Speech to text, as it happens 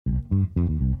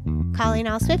Calling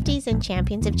all Swifties and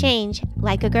champions of change,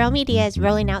 Like a Girl Media is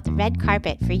rolling out the red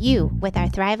carpet for you with our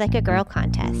Thrive Like a Girl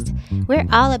contest. We're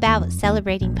all about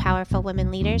celebrating powerful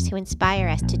women leaders who inspire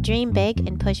us to dream big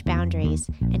and push boundaries.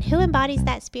 And who embodies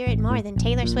that spirit more than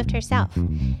Taylor Swift herself?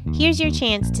 Here's your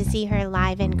chance to see her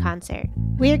live in concert.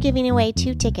 We're giving away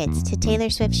 2 tickets to Taylor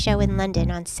Swift's show in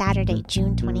London on Saturday,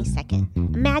 June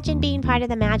 22nd. Imagine being part of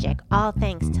the magic, all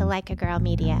thanks to Like a Girl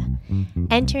Media.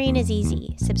 Entering is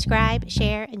easy. Subscribe,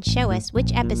 share, and show us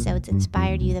which episodes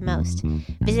inspired you the most.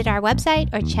 Visit our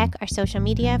website or check our social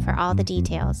media for all the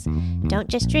details. Don't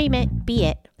just dream it, be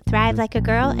it. Thrive like a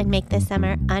girl and make this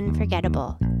summer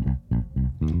unforgettable.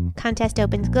 Contest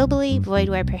opens globally, void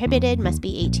where prohibited, must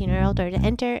be 18 or older to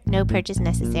enter, no purchase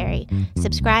necessary.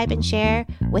 Subscribe and share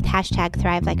with hashtag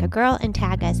Thrive Like a Girl and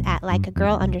tag us at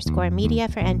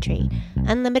likeagirl_media for entry.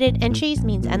 Unlimited entries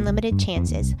means unlimited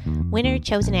chances. Winner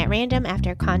chosen at random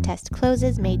after contest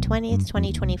closes May 20th,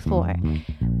 2024.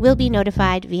 Will be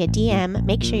notified via DM.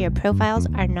 Make sure your profiles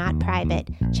are not private.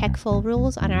 Check full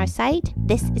rules on our site.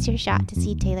 This is your shot to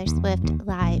see Taylor Swift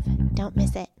live. Don't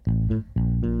miss it.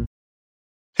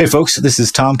 Hey folks, this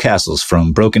is Tom Castles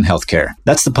from Broken Healthcare.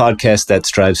 That's the podcast that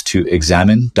strives to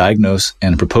examine, diagnose,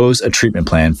 and propose a treatment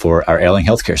plan for our ailing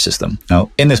healthcare system.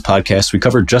 Now, in this podcast, we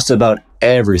cover just about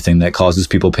everything that causes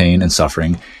people pain and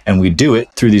suffering, and we do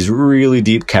it through these really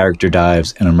deep character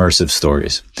dives and immersive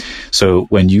stories. So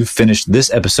when you've finished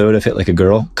this episode of Hit Like a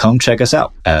Girl, come check us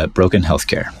out at Broken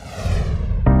Healthcare.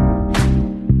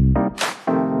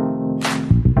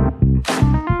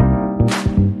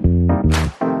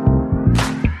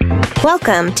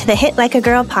 Welcome to the Hit Like a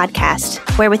Girl podcast,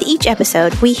 where with each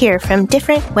episode, we hear from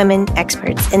different women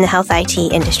experts in the health IT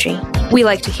industry. We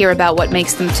like to hear about what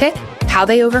makes them tick, how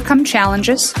they overcome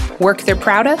challenges, work they're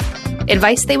proud of,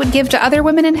 advice they would give to other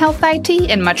women in health IT,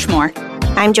 and much more.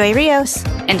 I'm Joy Rios.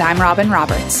 And I'm Robin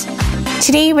Roberts.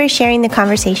 Today, we're sharing the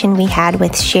conversation we had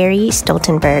with Sheri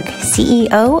Stoltenberg,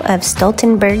 CEO of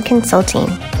Stoltenberg Consulting.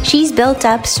 She's built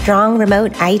up strong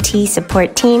remote IT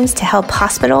support teams to help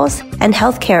hospitals and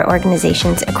healthcare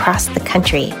organizations across the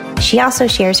country. She also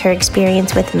shares her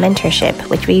experience with mentorship,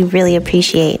 which we really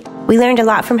appreciate. We learned a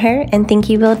lot from her and think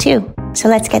you will too. So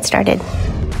let's get started.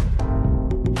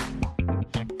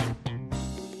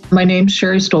 My name's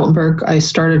Sheri Stoltenberg. I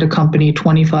started a company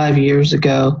 25 years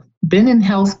ago. Been in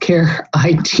healthcare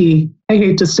IT, I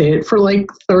hate to say it, for like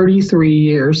 33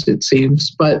 years, it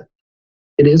seems, but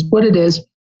it is what it is.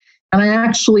 And I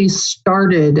actually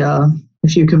started,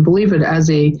 if you can believe it,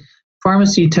 as a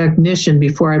pharmacy technician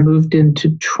before I moved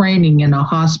into training in a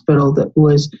hospital that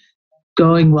was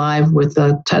going live with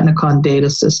a Technicon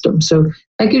data system. So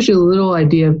that gives you a little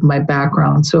idea of my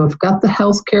background. So I've got the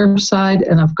healthcare side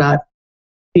and I've got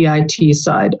the IT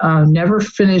side. Never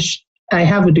finished. I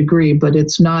have a degree, but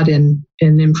it's not in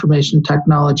information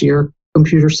technology or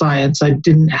computer science. I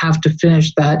didn't have to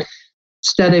finish that.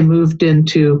 Instead, I moved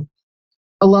into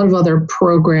a lot of other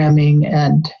programming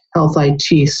and health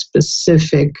IT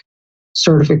specific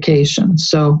certifications.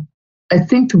 So I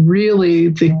think really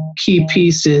the key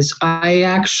piece is I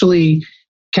actually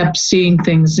kept seeing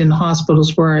things in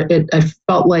hospitals where I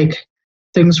felt like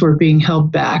things were being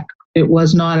held back. It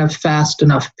was not a fast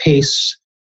enough pace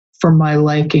for my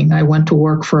liking. I went to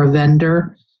work for a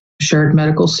vendor, Shared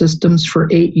Medical Systems, for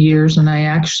 8 years, and I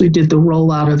actually did the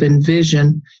rollout of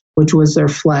Envision, which was their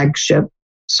flagship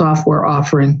software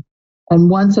offering.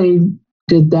 And once I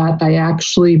did that, I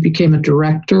actually became a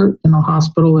director in a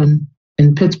hospital in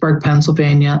Pittsburgh,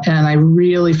 Pennsylvania, and I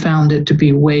really found it to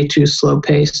be way too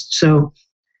slow-paced. So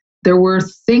there were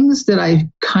things that I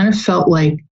kind of felt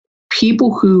like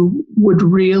people who would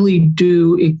really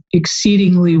do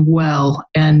exceedingly well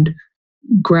and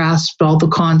grasped all the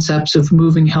concepts of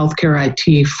moving healthcare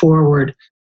IT forward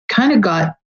kind of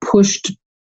got pushed,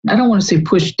 I don't want to say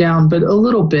pushed down, but a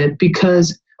little bit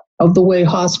because of the way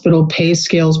hospital pay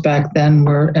scales back then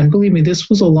were. And believe me, this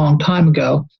was a long time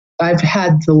ago. I've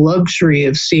had the luxury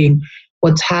of seeing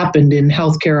what's happened in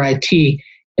healthcare IT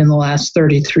in the last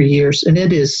 33 years, and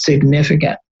it is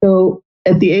significant. So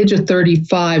at the age of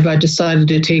 35, I decided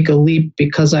to take a leap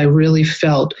because I really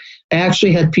felt, I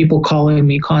actually had people calling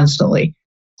me constantly,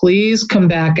 please come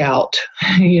back out,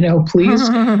 please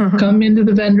come into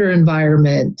the vendor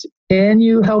environment. Can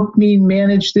you help me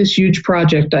manage this huge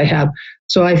project I have?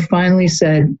 So I finally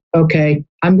said, okay,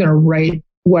 I'm going to write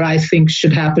what I think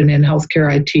should happen in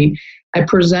healthcare IT. I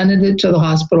presented it to the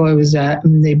hospital I was at,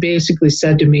 and they basically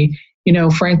said to me,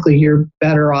 frankly, you're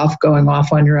better off going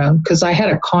off on your own, because I had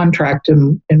a contract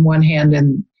in one hand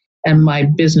and my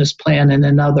business plan in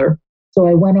another. So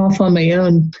I went off on my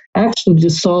own actually to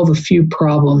solve a few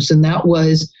problems. And that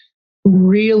was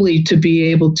really to be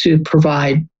able to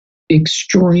provide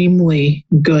extremely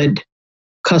good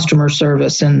customer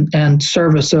service and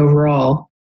service overall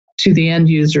to the end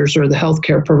users or the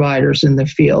healthcare providers in the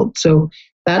field. So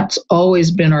that's always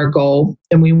been our goal,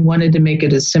 and we wanted to make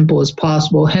it as simple as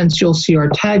possible. Hence, you'll see our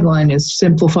tagline is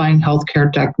simplifying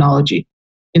healthcare technology.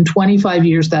 In 25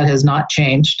 years, that has not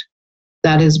changed.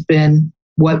 That has been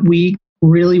what we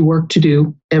really work to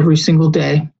do every single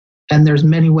day, and there's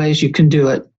many ways you can do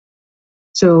it.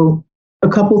 So a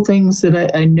couple things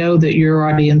that I know that your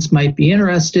audience might be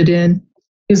interested in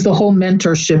is the whole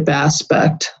mentorship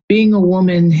aspect. Being a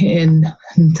woman in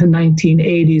the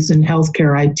 1980s in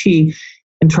healthcare IT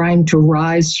and trying to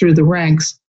rise through the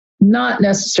ranks, not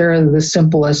necessarily the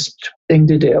simplest thing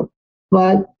to do.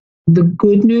 But the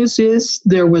good news is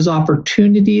there was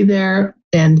opportunity there.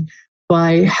 And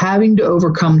by having to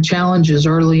overcome challenges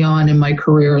early on in my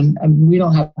career, and we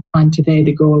don't have time today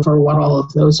to go over what all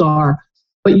of those are,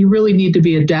 but you really need to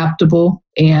be adaptable,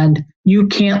 and you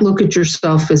can't look at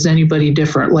yourself as anybody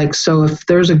different. Like, so if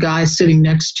there's a guy sitting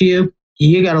next to you,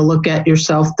 you got to look at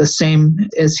yourself the same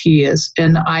as he is.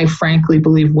 And I frankly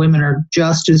believe women are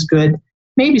just as good,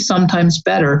 maybe sometimes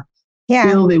better. Yeah.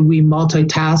 Feel that we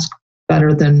multitask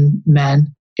better than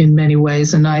men in many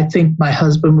ways. And I think my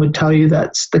husband would tell you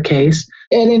that's the case.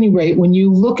 At any rate, when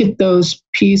you look at those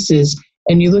pieces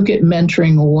and you look at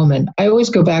mentoring a woman, I always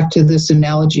go back to this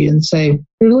analogy and say,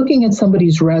 you're looking at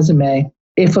somebody's resume.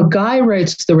 If a guy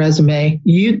writes the resume,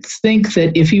 you'd think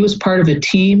that if he was part of a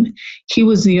team, he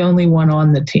was the only one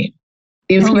on the team.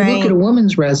 If you look at a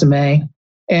woman's resume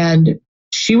and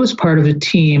she was part of a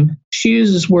team, she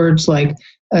uses words like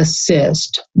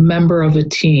assist, member of a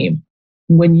team.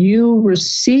 When you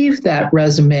receive that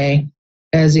resume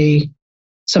as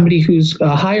somebody who's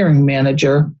a hiring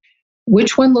manager,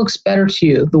 which one looks better to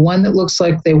you? The one that looks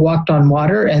like they walked on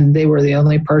water and they were the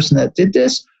only person that did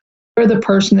this, or the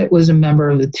person that was a member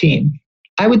of the team?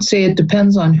 I would say it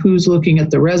depends on who's looking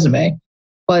at the resume.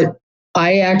 But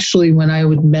I actually, when I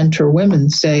would mentor women,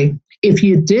 say, if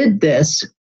you did this,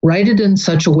 write it in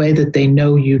such a way that they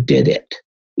know you did it.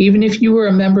 Even if you were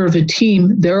a member of a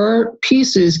team, there are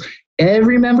pieces.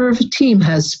 Every member of a team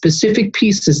has specific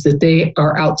pieces that they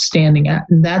are outstanding at,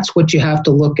 and that's what you have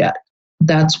to look at.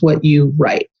 That's what you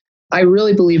write. I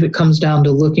really believe it comes down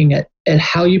to looking at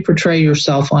how you portray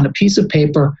yourself on a piece of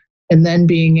paper and then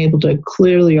being able to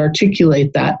clearly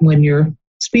articulate that when you're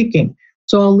speaking.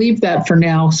 So I'll leave that for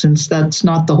now, since that's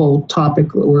not the whole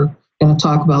topic that we're going to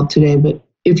talk about today. But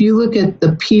if you look at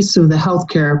the piece of the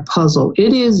healthcare puzzle,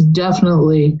 it is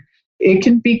definitely, it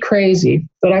can be crazy.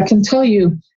 But I can tell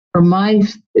you from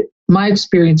my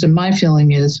experience and my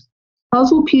feeling is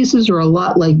puzzle pieces are a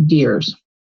lot like gears.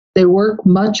 They work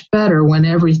much better when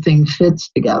everything fits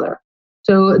together.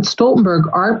 So at Stoltenberg,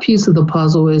 our piece of the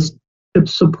puzzle is to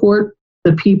support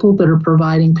the people that are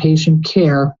providing patient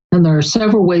care. And there are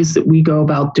several ways that we go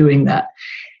about doing that.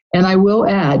 And I will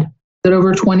add that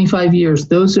over 25 years,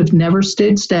 those have never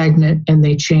stayed stagnant and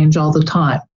they change all the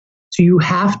time. So you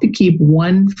have to keep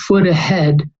 1 foot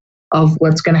ahead of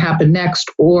what's going to happen next,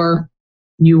 or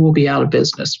you will be out of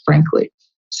business, frankly.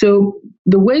 So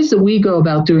the ways that we go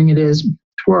about doing it is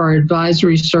through our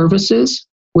advisory services,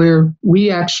 where we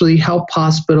actually help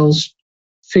hospitals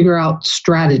figure out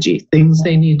strategy, things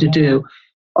they need to do.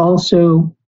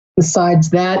 Also, besides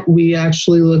that, we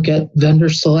actually look at vendor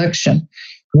selection.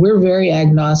 We're very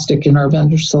agnostic in our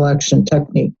vendor selection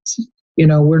techniques.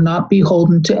 We're not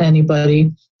beholden to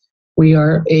anybody. We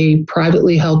are a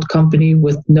privately held company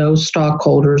with no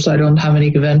stockholders. I don't have any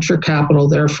venture capital.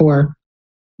 Therefore,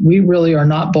 we really are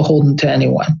not beholden to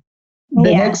anyone.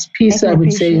 The next piece I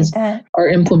would say is our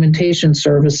implementation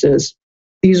services.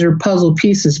 These are puzzle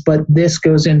pieces, but this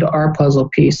goes into our puzzle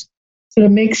piece. So to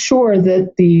make sure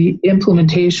that the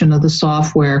implementation of the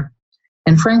software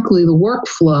and frankly, the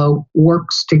workflow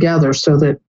works together so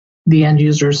that the end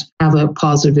users have a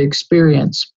positive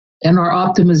experience. And our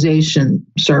optimization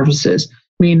services. I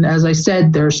mean, as I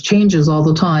said, there's changes all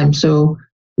the time. So,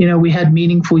 we had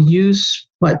meaningful use,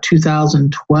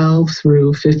 2012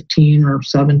 through 15 or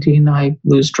 17, I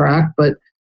lose track. But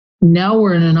now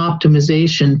we're in an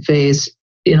optimization phase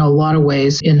in a lot of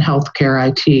ways in healthcare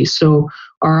IT. So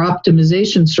our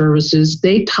optimization services,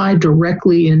 they tie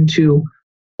directly into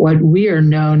what we are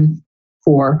known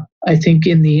for, I think,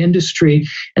 in the industry,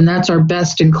 and that's our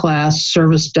best-in-class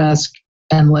service desk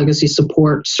and legacy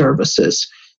support services.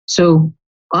 So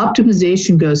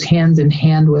optimization goes hand in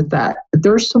hand with that. But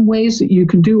there are some ways that you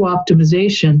can do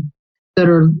optimization that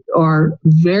are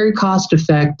very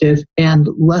cost-effective and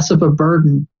less of a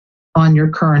burden on your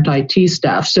current IT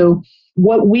staff. So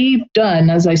what we've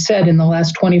done, as I said, in the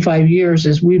last 25 years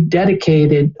is we've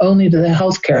dedicated only to the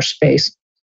healthcare space.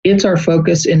 It's our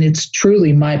focus and it's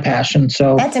truly my passion.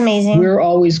 So that's amazing. We're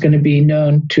always going to be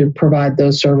known to provide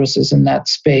those services in that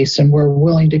space, and we're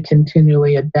willing to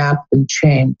continually adapt and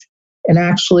change. And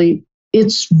actually,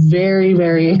 it's very,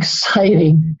 very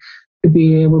exciting to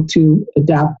be able to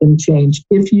adapt and change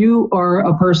if you are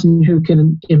a person who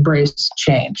can embrace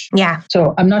change. Yeah.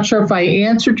 So I'm not sure if I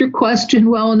answered your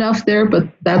question well enough there, but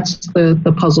that's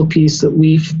the puzzle piece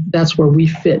that's where we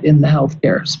fit in the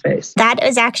healthcare space. That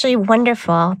is actually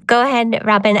wonderful. Go ahead,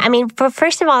 Robin. I mean,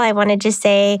 first of all, I want to just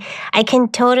say I can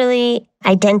totally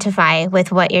identify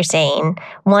with what you're saying.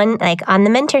 One, like on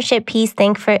the mentorship piece,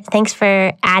 thanks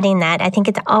for adding that. I think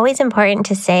it's always important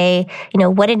to say,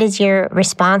 what it is you're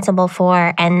responsible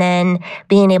for, and then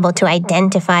being able to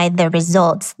identify the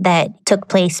results that took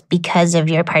place because of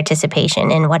your participation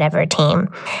in whatever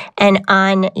team. And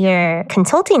on your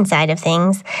consulting side of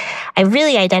things, I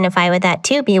really identify with that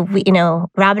too.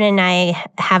 Robin and I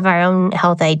have our own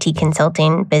health IT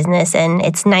consulting business, and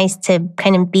it's nice to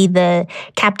kind of be the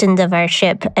captains of our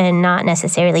ship and not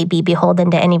necessarily be beholden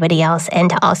to anybody else, and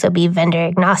to also be vendor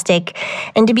agnostic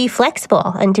and to be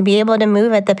flexible and to be able to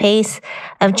move at the pace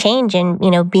of change and,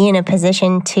 be in a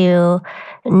position to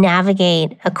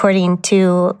navigate according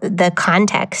to the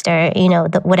context or,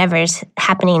 whatever's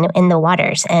happening in the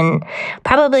waters. And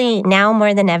probably now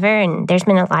more than ever, and there's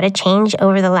been a lot of change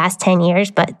over the last 10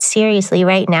 years, but seriously,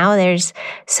 right now, there's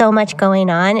so much going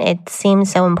on. It seems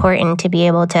so important to be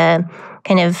able to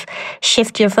kind of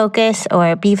shift your focus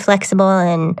or be flexible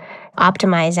and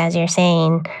optimize, as you're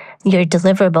saying, your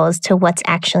deliverables to what's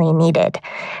actually needed.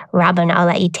 Robin, I'll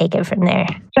let you take it from there.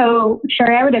 So,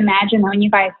 Sheri, I would imagine that when you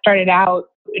guys started out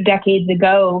decades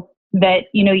ago that,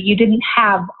 you didn't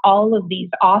have all of these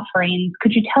offerings.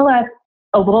 Could you tell us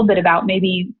a little bit about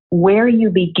maybe where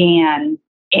you began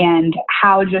and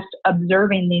how just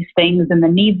observing these things and the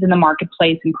needs in the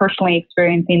marketplace and personally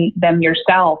experiencing them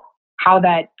yourself, how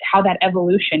that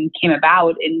evolution came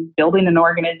about in building an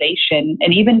organization,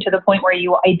 and even to the point where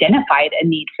you identified a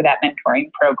need for that mentoring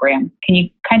program? Can you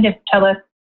kind of tell us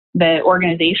the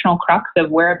organizational crux of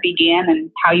where it began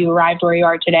and how you arrived where you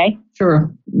are today? Sure.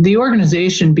 The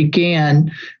organization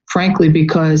began, frankly,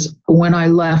 because when I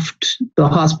left the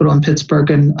hospital in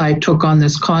Pittsburgh and I took on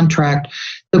this contract,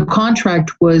 the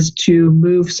contract was to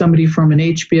move somebody from an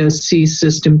HBOC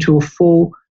system to a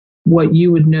full, what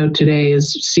you would know today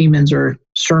as Siemens or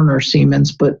Cerner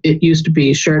Siemens, but it used to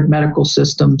be Shared Medical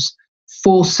Systems,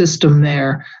 full system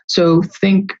there. So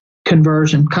think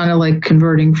conversion, kind of like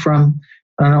converting from,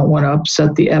 I don't want to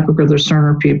upset the Epic or the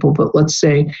Cerner people, but let's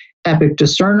say Epic to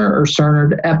Cerner or Cerner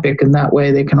to Epic, and that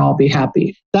way they can all be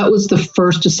happy. That was the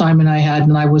first assignment I had,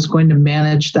 and I was going to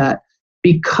manage that.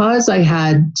 Because I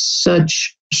had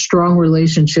such strong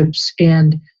relationships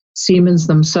and Siemens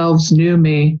themselves knew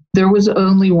me, there was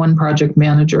only one project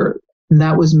manager, and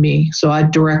that was me. So I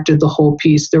directed the whole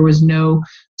piece. There was no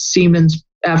Siemens.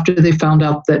 After they found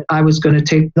out that I was going to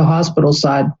take the hospital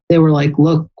side, they were like,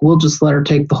 look, we'll just let her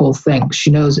take the whole thing.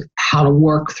 She knows how to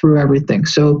work through everything.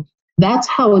 So that's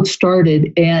how it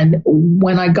started. And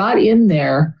when I got in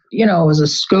there, it was a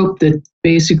scope that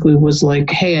basically was like,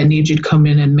 hey, I need you to come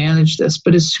in and manage this.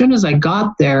 But as soon as I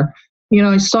got there,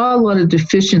 I saw a lot of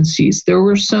deficiencies.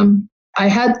 I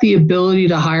had the ability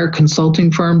to hire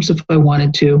consulting firms if I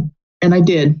wanted to. And I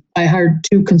did. I hired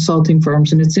 2 consulting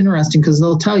firms, and it's interesting because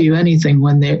they'll tell you anything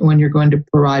when you're going to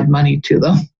provide money to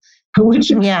them. Which,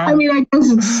 yeah. I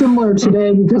guess it's similar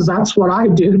today because that's what I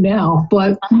do now.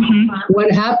 But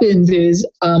what happened is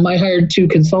I hired 2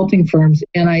 consulting firms,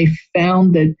 and I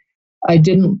found that I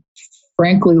didn't,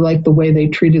 frankly, like the way they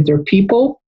treated their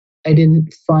people. I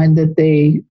didn't find that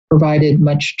they provided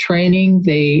much training.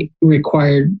 They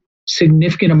required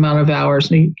significant amount of hours.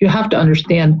 And you have to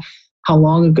understand how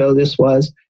long ago this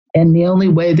was. And the only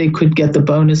way they could get the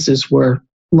bonuses were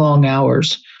long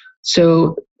hours.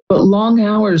 But long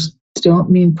hours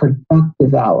don't mean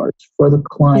productive hours for the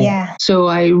client. Yeah. So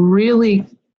I really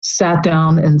sat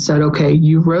down and said, okay,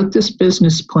 you wrote this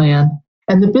business plan.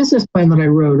 And the business plan that I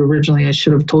wrote originally, I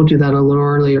should have told you that a little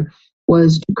earlier,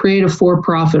 was to create a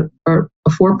for-profit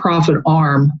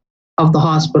arm of the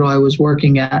hospital I was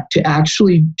working at to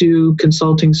actually do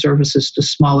consulting services to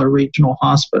smaller regional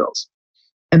hospitals.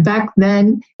 And back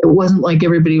then, it wasn't like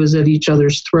everybody was at each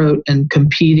other's throat and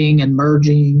competing and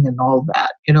merging and all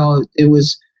that. It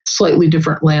was slightly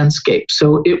different landscape.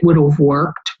 So it would have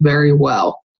worked very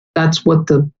well. That's what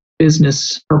the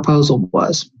business proposal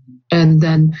was. And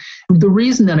then the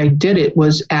reason that I did it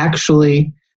was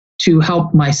actually to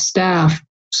help my staff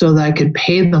so that I could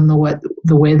pay them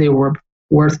the way they were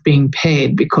worth being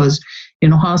paid, because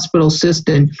in a hospital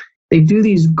system, they do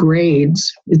these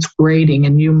grades. It's grading,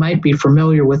 and you might be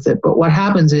familiar with it. But what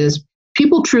happens is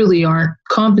people truly aren't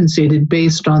compensated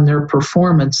based on their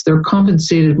performance. They're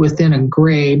compensated within a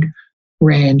grade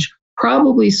range,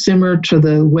 probably similar to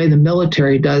the way the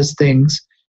military does things.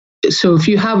 So if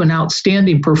you have an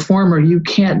outstanding performer, you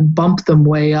can't bump them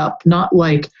way up, not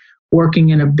like working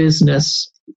in a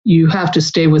business. You have to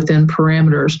stay within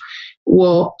parameters.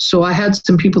 Well, so I had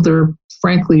some people that are,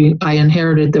 frankly, I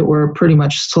inherited that were pretty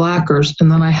much slackers,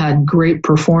 and then I had great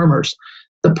performers.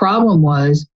 The problem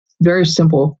was very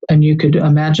simple, and you could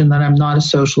imagine that I'm not a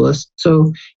socialist.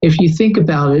 So if you think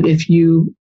about it,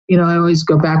 I always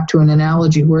go back to an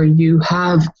analogy where you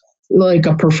have like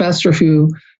a professor who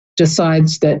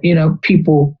decides that,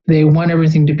 people, they want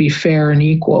everything to be fair and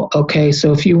equal. Okay,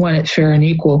 so if you want it fair and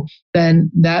equal, then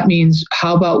that means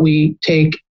how about we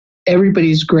take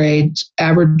everybody's grades,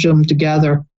 average them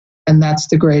together, and that's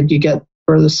the grade you get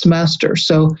for the semester.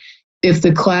 So if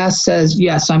the class says,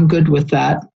 yes, I'm good with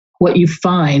that, what you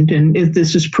find, and if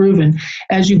this is proven,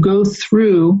 as you go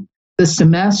through the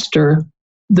semester,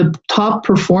 the top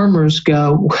performers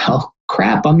go, well,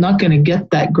 crap, I'm not going to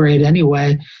get that grade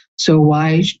anyway. So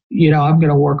why, I'm going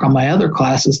to work on my other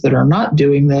classes that are not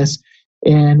doing this.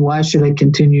 And why should I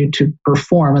continue to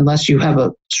perform unless you have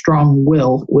a strong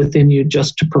will within you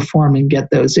just to perform and get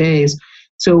those A's?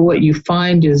 So what you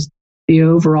find is the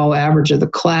overall average of the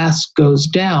class goes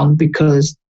down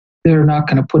because they're not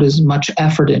going to put as much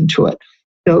effort into it.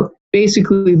 So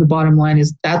basically the bottom line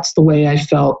is that's the way I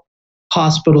felt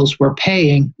hospitals were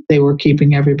paying. They were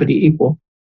keeping everybody equal.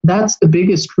 That's the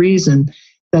biggest reason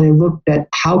that I looked at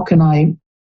how can I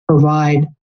provide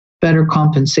better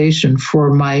compensation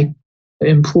for my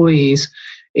employees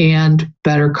and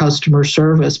better customer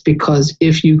service, because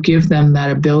if you give them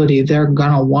that ability, they're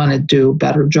going to want to do a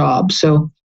better job. So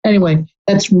anyway,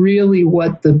 that's really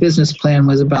what the business plan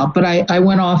was about. But I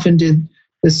went off and did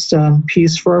this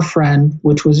piece for a friend,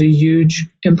 which was a huge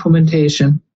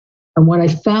implementation. And what I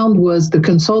found was the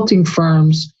consulting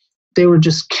firms, they were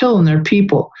just killing their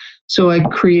people. So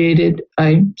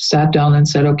I sat down and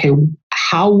said, okay,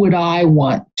 how would I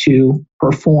want to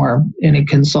perform in a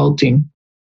consulting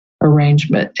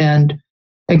arrangement? And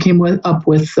I came up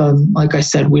with, like I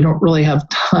said, we don't really have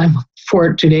time for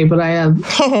it today, but I have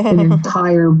an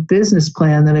entire business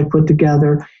plan that I put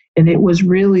together. And it was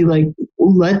really like,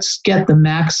 let's get the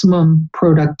maximum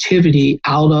productivity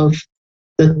out of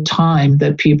the time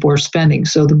that people are spending.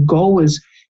 So the goal was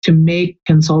to make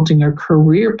consulting a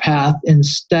career path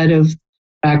instead of,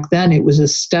 back then it was a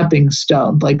stepping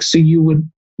stone. Like, so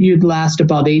you'd last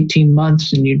about 18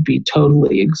 months and you'd be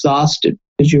totally exhausted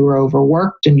because you were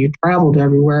overworked and you traveled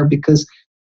everywhere because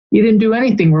you didn't do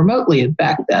anything remotely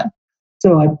back then.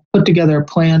 So I put together a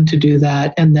plan to do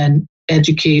that, and then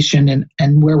education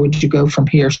and where would you go from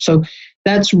here. So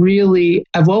that's really,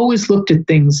 I've always looked at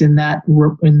things in that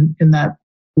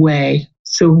way.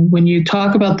 So when you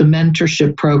talk about the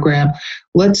mentorship program,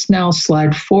 let's now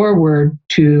slide forward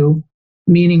to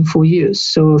meaningful use.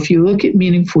 So if you look at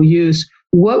meaningful use,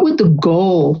 what would the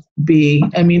goal be?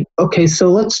 I mean, okay, so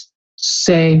let's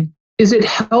say, is it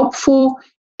helpful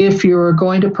if you're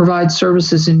going to provide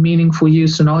services in meaningful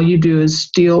use and all you do is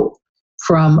steal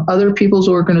from other people's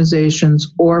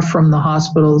organizations or from the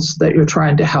hospitals that you're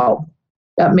trying to help?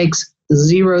 That makes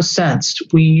zero sense.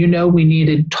 We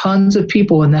needed tons of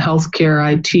people in the healthcare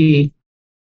IT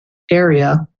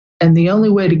area, and the only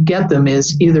way to get them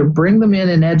is either bring them in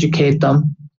and educate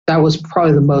them. That was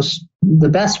probably the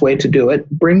best way to do it.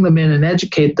 Bring them in and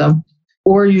educate them,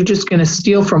 or you're just going to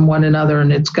steal from one another,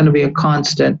 and it's going to be a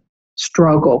constant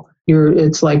struggle.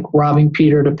 It's like robbing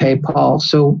Peter to pay Paul.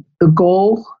 So the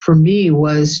goal for me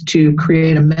was to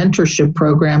create a mentorship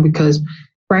program because,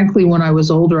 frankly, when I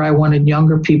was older, I wanted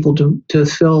younger people to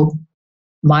fill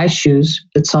my shoes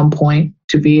at some point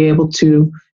to be able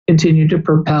to continue to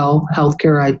propel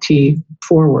healthcare IT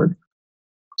forward.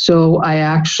 So I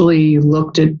actually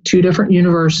looked at 2 different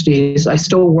universities. I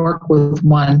still work with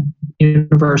one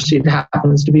university that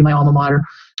happens to be my alma mater.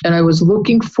 And I was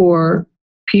looking for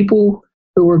people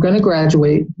who were going to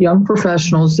graduate, young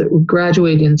professionals that would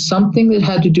graduate in something that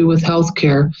had to do with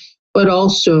healthcare, but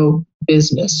also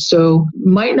business. So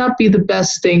might not be the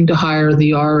best thing to hire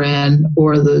the RN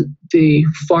or the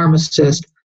pharmacist,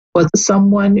 but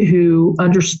someone who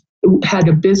had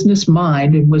a business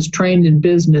mind and was trained in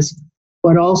business,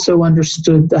 but also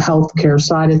understood the healthcare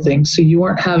side of things. So you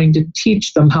weren't having to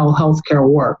teach them how healthcare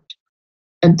worked.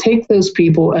 And take those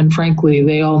people, and frankly,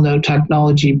 they all know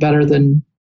technology better than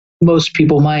most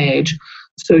people my age.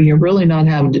 So you're really not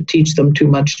having to teach them too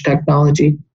much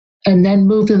technology. and then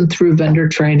move them through vendor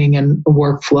training and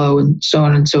workflow and so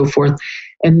on and so forth,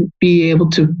 and be able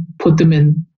to put them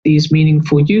in these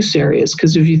meaningful use areas.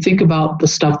 Because if you think about the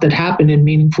stuff that happened in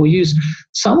meaningful use,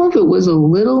 some of it was a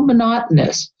little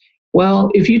monotonous. Well,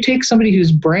 if you take somebody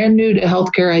who's brand new to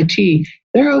healthcare IT,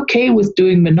 they're okay with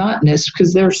doing monotonous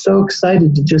because they're so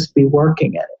excited to just be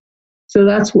working at it. So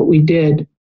that's what we did.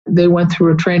 They went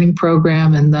through a training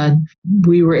program, and then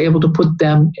we were able to put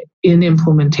them in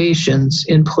implementations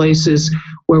in places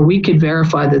where we could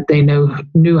verify that they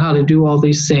knew how to do all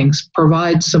these things,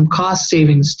 provide some cost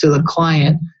savings to the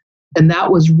client. And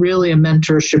that was really a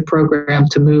mentorship program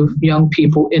to move young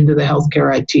people into the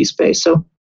healthcare IT space. So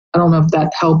I don't know if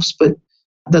that helps, but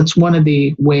that's one of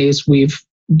the ways we've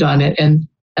done it. And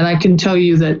I can tell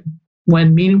you that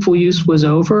when Meaningful Use was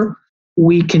over,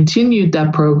 we continued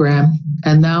that program.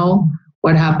 And now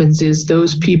what happens is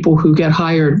those people who get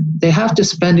hired, they have to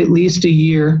spend at least a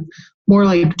year, more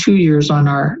like 2 years on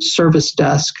our service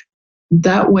desk.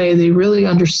 That way they really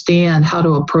understand how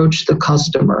to approach the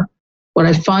customer. What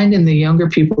I find in the younger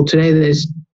people today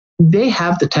is they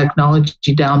have the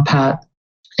technology down pat.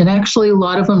 And actually, a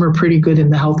lot of them are pretty good in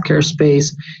the healthcare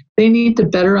space. They need to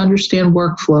better understand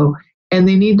workflow, and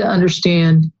they need to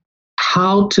understand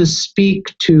how to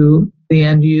speak to the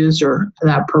end user,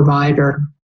 that provider,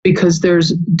 because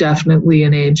there's definitely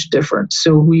an age difference.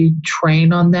 So we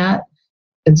train on that.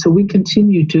 And so we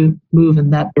continue to move in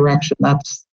that direction. I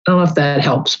don't know if that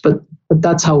helps, but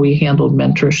that's how we handled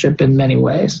mentorship in many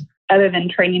ways. Other than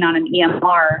training on an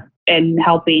EMR and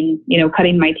helping,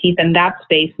 cutting my teeth in that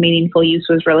space, Meaningful Use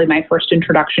was really my first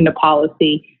introduction to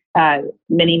policy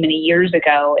many, many years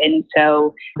ago. And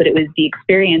so, but it was the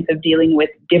experience of dealing with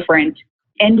different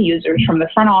end users from the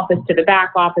front office to the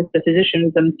back office, the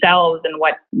physicians themselves, and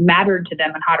what mattered to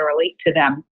them and how to relate to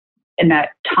them. And that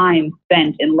time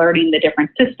spent in learning the different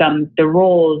systems, the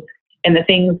roles, and the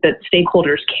things that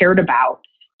stakeholders cared about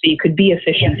so you could be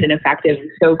efficient and effective is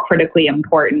so critically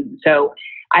important. So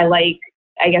I like,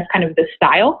 kind of the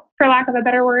style, for lack of a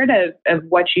better word, of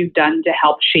what you've done to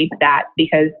help shape that,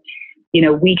 because,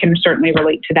 we can certainly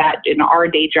relate to that in our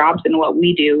day jobs and what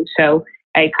we do. So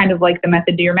I kind of like the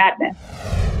method to your madness.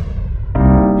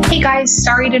 Hey guys,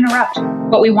 sorry to interrupt,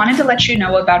 but we wanted to let you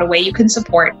know about a way you can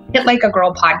support Hit Like a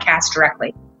Girl podcast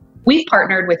directly. We've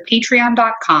partnered with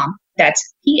patreon.com,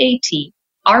 that's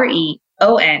patreon.com,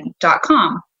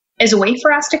 as a way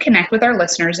for us to connect with our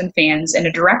listeners and fans in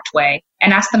a direct way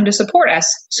and ask them to support us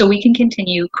so we can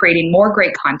continue creating more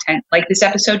great content like this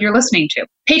episode you're listening to.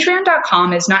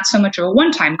 Patreon.com is not so much of a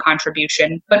one-time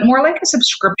contribution, but more like a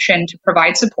subscription to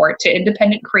provide support to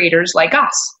independent creators like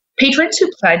us. Patrons who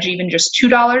pledge even just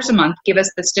 $2 a month give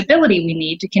us the stability we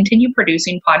need to continue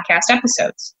producing podcast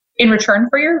episodes. In return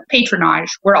for your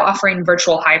patronage, we're offering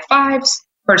virtual high fives,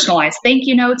 personalized thank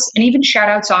you notes, and even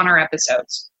shout-outs on our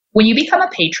episodes. When you become a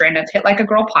patron of Hit Like a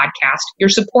Girl podcast, you're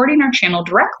supporting our channel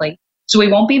directly, so we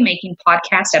won't be making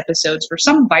podcast episodes for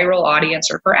some viral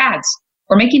audience or for ads.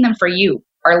 We're making them for you,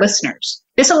 our listeners.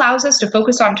 This allows us to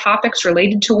focus on topics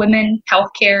related to women,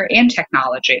 healthcare, and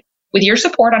technology. With your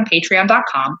support on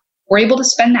patreon.com, we're able to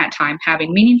spend that time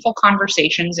having meaningful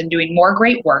conversations and doing more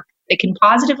great work that can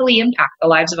positively impact the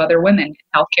lives of other women in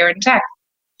healthcare and tech.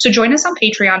 So join us on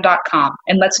patreon.com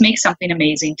and let's make something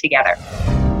amazing together.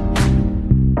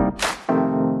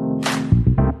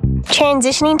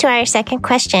 Transitioning to our second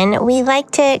question, we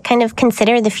like to kind of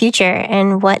consider the future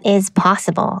and what is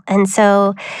possible. And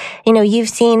so, you've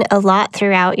seen a lot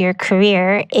throughout your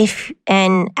career.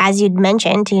 And as you'd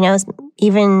mentioned,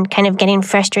 even kind of getting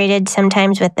frustrated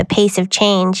sometimes with the pace of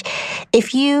change.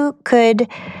 If you could,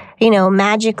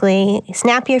 magically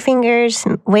snap your fingers,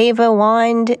 wave a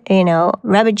wand,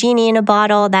 rub a genie in a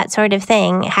bottle, that sort of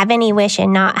thing, have any wish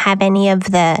and not have any of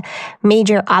the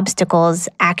major obstacles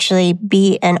actually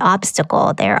be an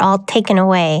obstacle. They're all taken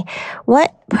away.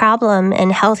 What problem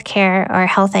in healthcare or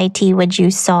health IT would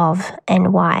you solve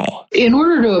and why? In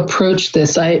order to approach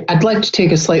this, I'd like to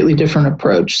take a slightly different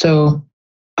approach. So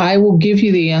I will give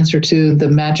you the answer to the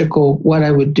magical what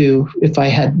I would do if I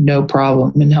had no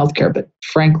problem in healthcare. But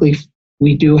frankly,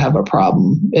 we do have a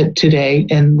problem today,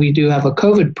 and we do have a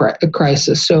COVID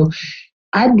crisis. So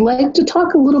I'd like to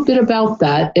talk a little bit about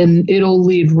that, and it'll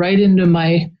lead right into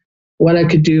my what I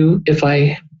could do if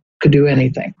I could do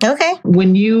anything. Okay.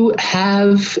 When you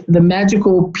have the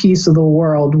magical piece of the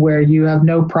world where you have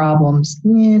no problems,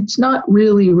 it's not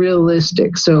really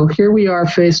realistic. So here we are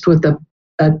faced with a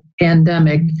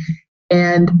pandemic,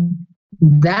 and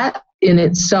that in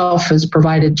itself has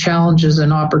provided challenges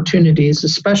and opportunities,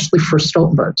 especially for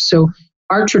Stoltenberg. So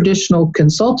our traditional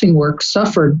consulting work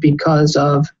suffered because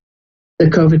of the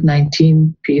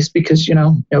COVID-19 piece because,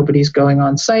 nobody's going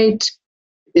on site.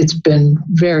 It's been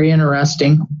very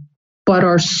interesting. But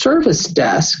our service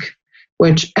desk,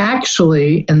 which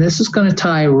actually, and this is going to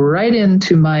tie right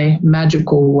into my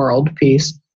magical world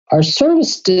piece, our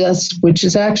service desk, which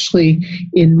is actually,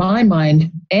 in my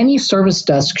mind, any service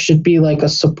desk should be like a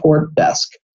support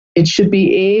desk. It should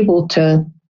be able to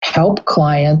help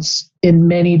clients in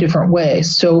many different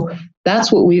ways. So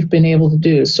that's what we've been able to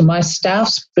do. So my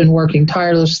staff's been working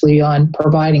tirelessly on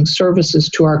providing services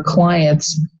to our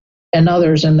clients and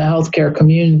others in the healthcare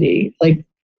community. Like,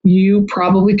 you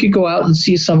probably could go out and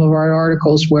see some of our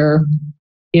articles where,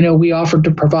 we offered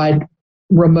to provide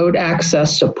remote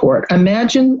access support.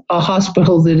 Imagine a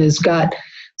hospital that has got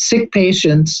sick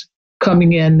patients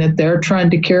coming in that they're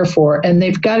trying to care for, and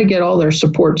they've got to get all their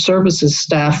support services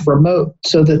staff remote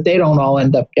so that they don't all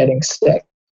end up getting sick.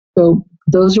 So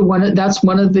that's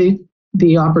one of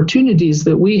the opportunities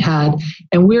that we had,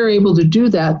 and we're able to do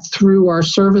that through our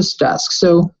service desk.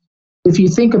 So if you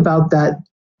think about that,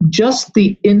 just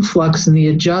the influx and the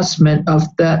adjustment of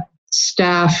that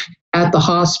staff at the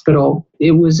hospital,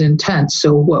 it was intense.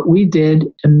 So what we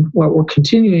did and what we're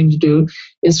continuing to do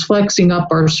is flexing up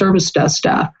our service desk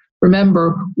staff.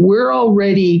 Remember, we're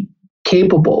already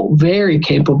capable, very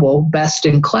capable, best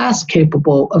in class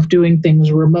capable of doing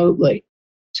things remotely.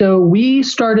 So we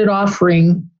started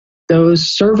offering those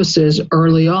services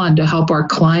early on to help our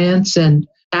clients and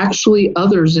actually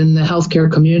others in the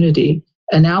healthcare community,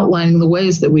 and outlining the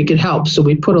ways that we could help. So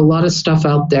we put a lot of stuff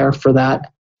out there for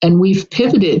that. And we've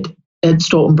pivoted at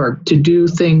Stoltenberg to do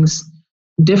things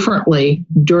differently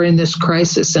during this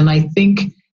crisis. And I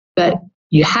think that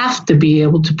you have to be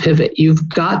able to pivot. You've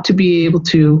got to be able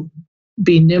to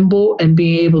be nimble and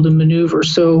be able to maneuver.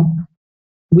 So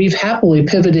we've happily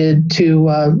pivoted to,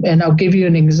 and I'll give you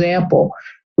an example.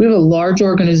 We have a large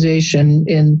organization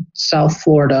in South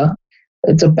Florida.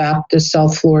 It's a Baptist,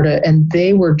 South Florida, and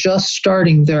they were just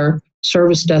starting their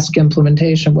service desk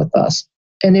implementation with us.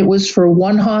 And it was for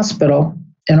one hospital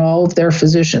and all of their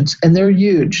physicians, and they're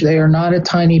huge. They are not a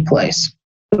tiny place.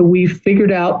 So we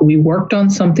figured out, we worked on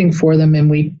something for them, and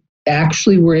we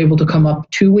actually were able to come up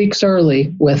 2 weeks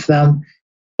early with them,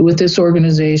 with this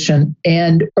organization.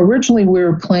 And originally we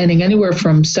were planning anywhere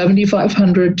from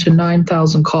 7,500 to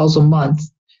 9,000 calls a month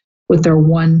with their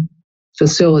one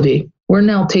facility. We're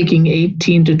now taking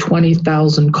 18 to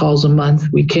 20,000 calls a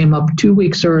month. We came up 2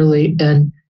 weeks early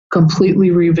and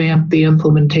completely revamped the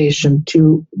implementation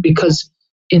because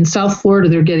in South Florida,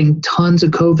 they're getting tons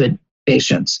of COVID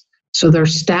patients. So their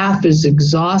staff is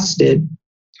exhausted,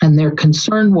 and their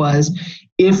concern was,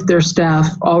 if their staff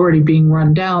already being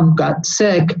run down got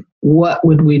sick, what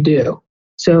would we do?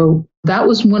 So that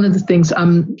was one of the things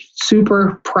I'm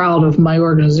super proud of my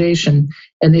organization.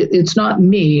 And it's not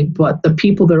me, but the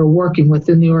people that are working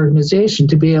within the organization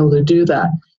to be able to do that.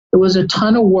 It was a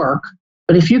ton of work,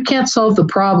 but if you can't solve the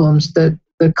problems that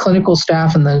the clinical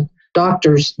staff and the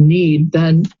doctors need,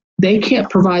 then they can't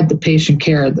provide the patient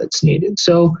care that's needed.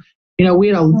 So, we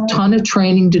had a ton of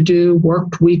training to do,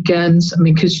 worked weekends.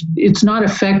 Because it's not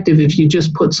effective if you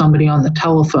just put somebody on the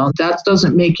telephone. That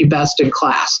doesn't make you best in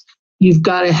class. You've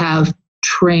got to have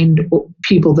trained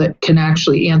people that can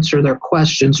actually answer their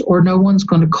questions, or no one's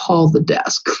going to call the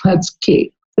desk. That's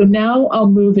key. So now I'll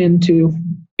move into,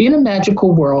 in a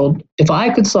magical world, if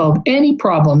I could solve any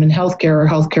problem in healthcare or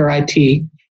healthcare IT,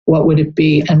 what would it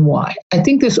be and why? I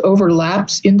think this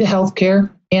overlaps into healthcare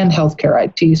and healthcare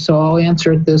IT, so I'll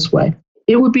answer it this way.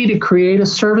 It would be to create a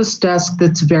service desk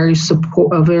that's a very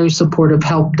supportive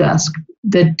help desk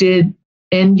that did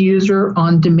end user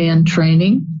on-demand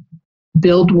training,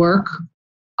 build work,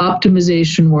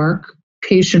 optimization work,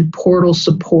 patient portal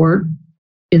support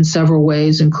in several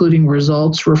ways, including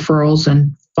results, referrals,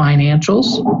 and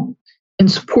financials, and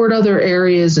support other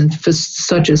areas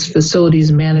such as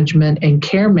facilities management and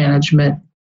care management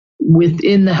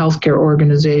within the healthcare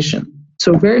organization.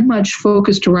 So very much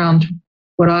focused around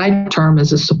what I term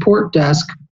as a support desk,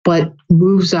 but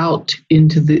moves out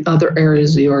into the other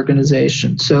areas of the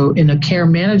organization. So in a care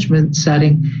management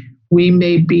setting, we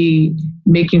may be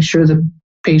making sure that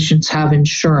patients have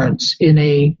insurance. In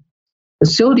a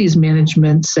facilities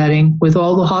management setting, with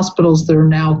all the hospitals that are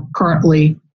now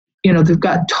currently, they've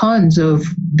got tons of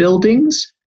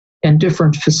buildings and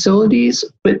different facilities,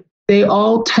 but they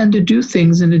all tend to do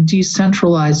things in a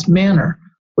decentralized manner,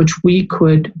 which we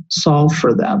could solve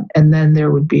for them. And then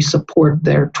there would be support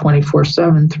there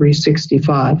 24/7,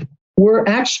 365. We're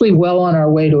actually well on our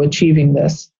way to achieving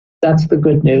this. That's the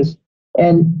good news.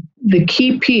 And the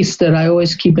key piece that I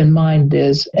always keep in mind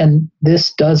is, and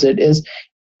this does it, is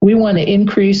we want to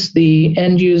increase the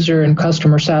end user and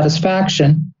customer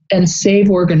satisfaction and save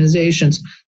organizations,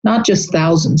 not just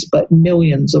thousands, but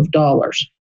millions of dollars.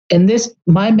 And this,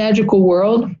 my magical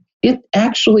world, it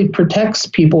actually protects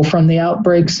people from the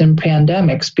outbreaks and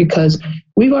pandemics because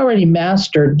we've already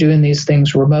mastered doing these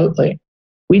things remotely.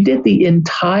 We did the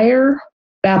entire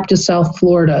Baptist South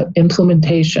Florida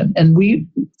implementation. And we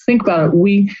think about it,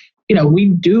 we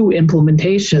do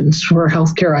implementations for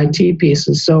healthcare IT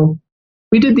pieces. So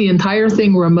we did the entire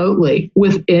thing remotely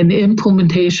with an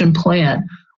implementation plan,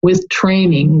 with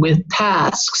training, with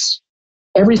tasks,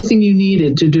 everything you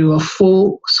needed to do a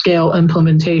full-scale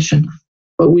implementation,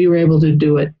 but we were able to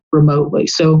do it remotely.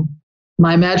 So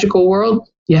my magical world,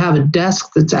 you have a desk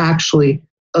that's actually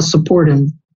a support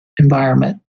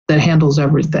environment that handles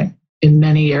everything in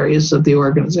many areas of the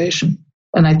organization.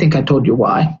 And I think I told you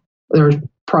why. There's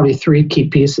probably 3 key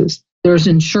pieces. There's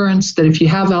insurance that if you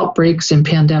have outbreaks and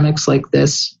pandemics like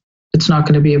this, it's not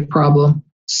going to be a problem.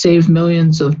 Save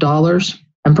millions of dollars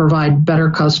and provide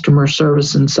better customer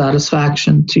service and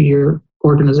satisfaction to your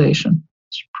organization.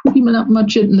 It's pretty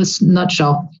much it in this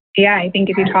nutshell. Yeah, I think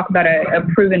if you talk about a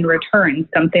proven return,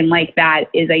 something like that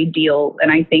is ideal.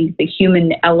 And I think the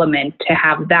human element to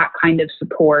have that kind of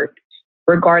support,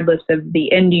 regardless of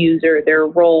the end user, their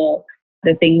role,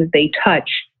 the things they touch,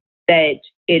 that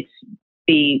it's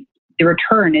the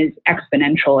return is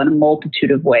exponential in a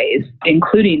multitude of ways,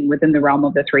 including within the realm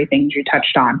of the 3 things you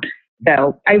touched on.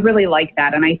 So I really like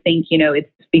that. And I think,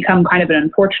 it's become kind of an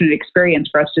unfortunate experience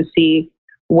for us to see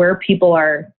where people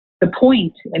are, the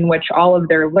point in which all of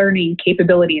their learning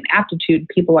capability and aptitude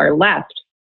people are left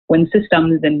when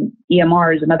systems and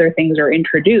EMRs and other things are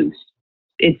introduced.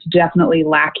 It's definitely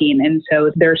lacking. And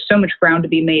so there's so much ground to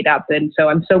be made up. And so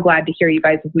I'm so glad to hear you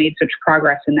guys have made such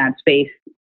progress in that space.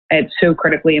 It's so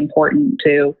critically important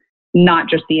to not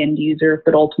just the end user,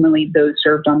 but ultimately those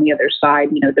served on the other side,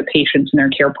 the patients and their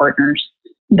care partners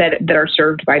that are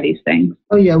served by these things.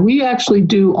 Oh, yeah. We actually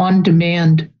do on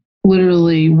demand.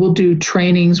 Literally, we'll do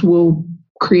trainings. We'll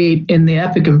create in the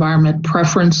Epic environment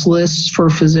preference lists for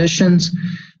physicians.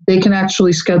 They can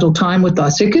actually schedule time with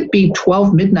us. It could be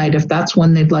 12 midnight if that's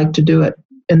when they'd like to do it.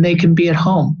 And they can be at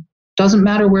home. Doesn't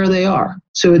matter where they are.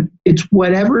 So it's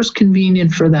whatever's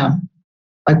convenient for them.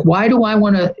 Like, why do I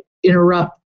want to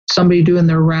interrupt somebody doing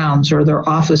their rounds or their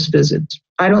office visits?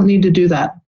 I don't need to do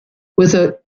that. With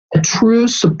a true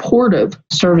supportive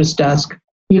service desk,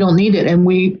 you don't need it. And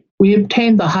we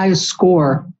obtained the highest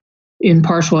score in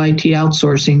partial IT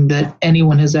outsourcing that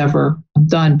anyone has ever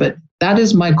done. But that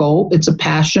is my goal. It's a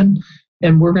passion,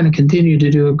 and we're going to continue to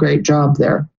do a great job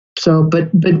there. So, but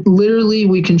literally,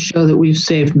 we can show that we've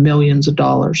saved millions of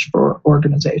dollars for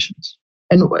organizations.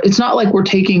 And it's not like we're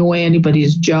taking away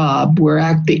anybody's job.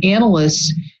 The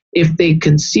analysts, if they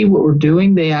can see what we're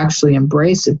doing, they actually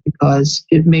embrace it because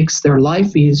it makes their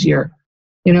life easier.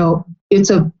 It's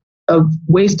a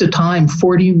waste of time,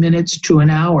 40 minutes to an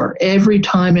hour. Every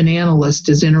time an analyst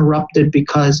is interrupted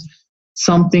because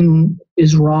something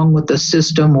is wrong with the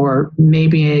system, or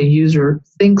maybe a user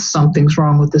thinks something's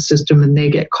wrong with the system and they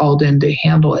get called in to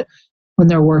handle it when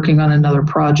they're working on another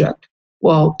project.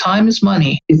 Well, time is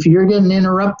money. If you're getting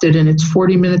interrupted and it's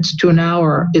 40 minutes to an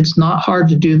hour, it's not hard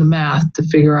to do the math to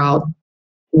figure out,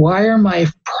 why are my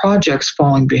projects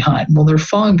falling behind? Well, they're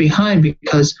falling behind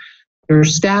because your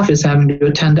staff is having to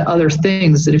attend to other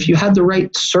things that if you had the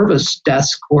right service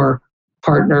desk or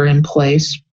partner in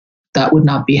place, that would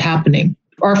not be happening.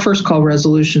 Our first call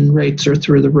resolution rates are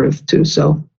through the roof too.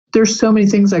 So there's so many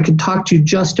things I could talk to you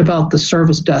just about the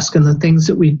service desk and the things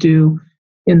that we do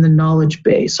in the knowledge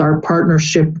base, our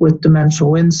partnership with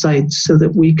Dimensional Insights so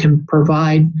that we can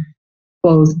provide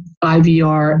both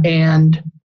IVR and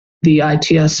the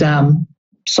ITSM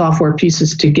software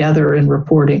pieces together in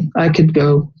reporting. I could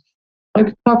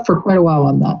talk for quite a while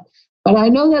on that, but I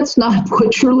know that's not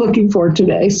what you're looking for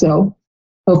today. So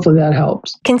hopefully that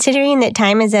helps. Considering that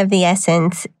time is of the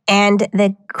essence and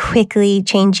the quickly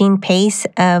changing pace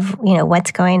of,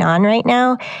 what's going on right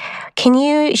now, can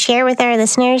you share with our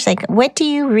listeners, what do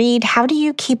you read? How do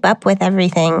you keep up with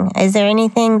everything? Is there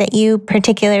anything that you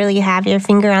particularly have your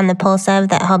finger on the pulse of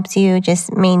that helps you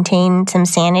just maintain some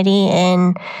sanity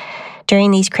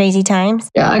during these crazy times?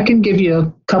 Yeah, I can give you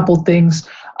a couple things.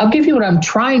 I'll give you what I'm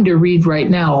trying to read right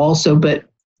now also, but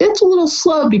it's a little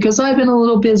slow because I've been a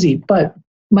little busy. But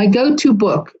my go-to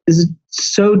book is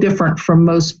so different from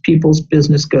most people's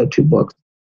business go-to books.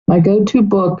 My go-to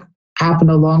book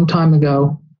happened a long time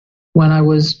ago when I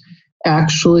was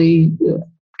actually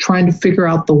trying to figure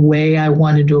out the way I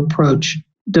wanted to approach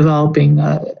developing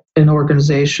an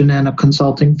organization and a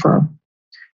consulting firm.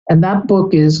 And that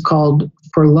book is called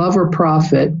For Love or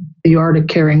Profit, The Art of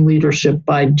Caring Leadership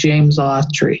by James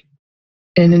Autry.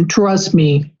 And trust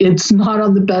me, it's not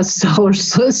on the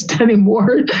bestsellers list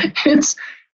anymore.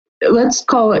 Let's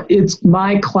call it's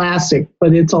my classic,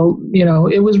 but it's all,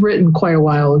 it was written quite a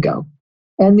while ago.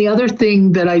 And the other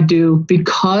thing that I do,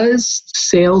 because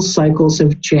sales cycles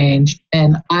have changed,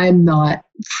 and I'm not,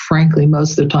 frankly,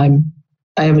 most of the time,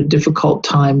 I have a difficult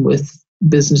time with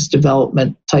business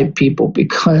development type people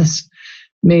because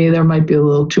maybe there might be a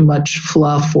little too much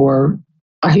fluff, or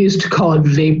I used to call it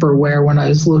vaporware when I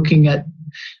was looking at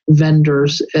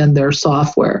vendors and their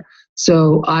software.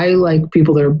 So I like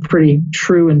people that are pretty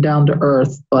true and down to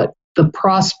earth, but the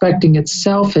prospecting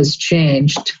itself has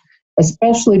changed,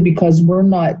 especially because we're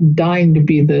not dying to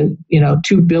be the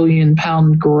 2 billion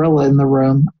pound gorilla in the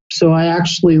room. So I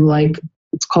actually like,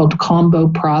 it's called combo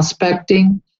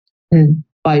prospecting and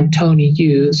by Tony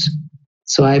Hughes.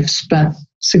 So I've spent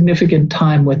significant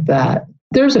time with that.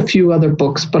 There's a few other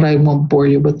books, but I won't bore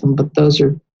you with them, but those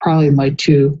are probably my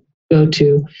two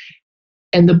go-to.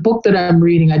 And the book that I'm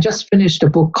reading, I just finished a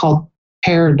book called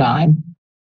Paradigm,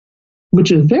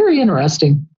 which is very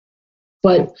interesting.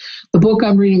 But the book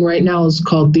I'm reading right now is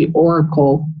called The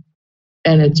Oracle,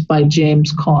 and it's by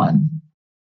James Caan.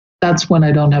 That's when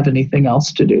I don't have anything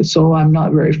else to do. So I'm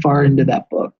not very far into that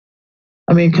book.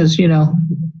 I mean, because,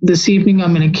 this evening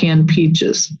I'm going to can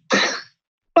peaches.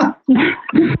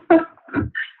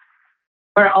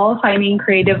 We're all finding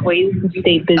creative ways to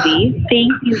stay busy.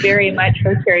 Thank you very much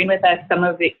for sharing with us some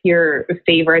of your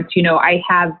favorites. I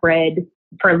have read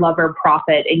For Love or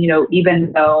Profit, and,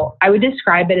 even though I would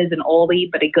describe it as an oldie,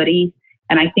 but a goodie,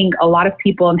 and I think a lot of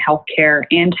people in healthcare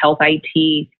and health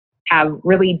IT have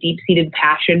really deep-seated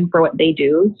passion for what they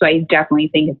do. So I definitely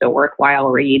think it's a worthwhile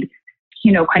read.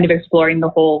 Kind of exploring the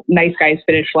whole nice guys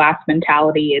finish last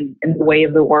mentality and the way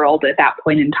of the world at that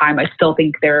point in time. I still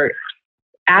think there are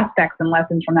aspects and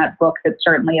lessons from that book that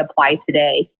certainly apply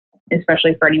today,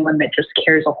 especially for anyone that just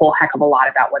cares a whole heck of a lot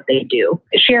about what they do.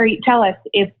 Sheri, tell us,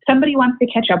 if somebody wants to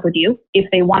catch up with you, if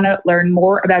they want to learn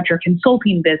more about your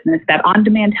consulting business, that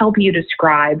on-demand help you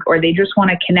described, or they just want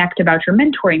to connect about your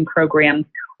mentoring program,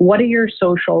 what are your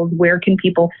socials? Where can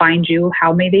people find you?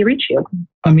 How may they reach you?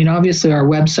 I mean, obviously, our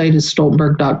website is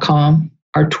stoltenberg.com.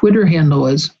 Our Twitter handle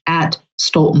is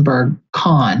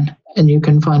 @StoltenbergCon. And you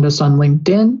can find us on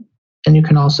LinkedIn. And you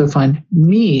can also find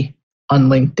me on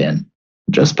LinkedIn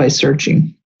just by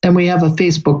searching. And we have a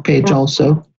Facebook page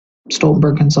also,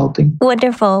 Stoltenberg Consulting.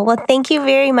 Wonderful. Well, thank you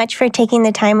very much for taking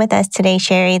the time with us today,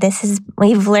 Sheri.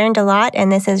 We've learned a lot,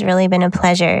 and this has really been a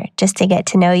pleasure just to get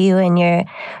to know you and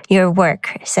your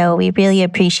work. So we really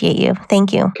appreciate you.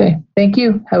 Thank you. Okay. Thank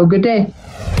you. Have a good day.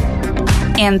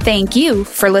 And thank you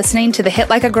for listening to the Hit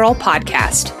Like a Girl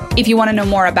podcast. If you want to know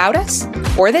more about us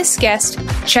or this guest,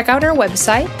 check out our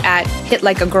website at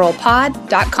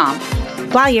hitlikeagirlpod.com.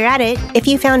 While you're at it, if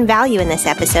you found value in this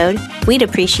episode, we'd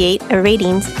appreciate a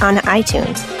ratings on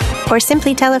iTunes, or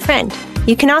simply tell a friend.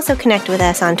 You can also connect with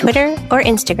us on Twitter or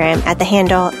Instagram at the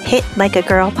handle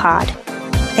hitlikeagirlpod.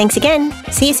 Thanks again.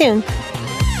 See you soon.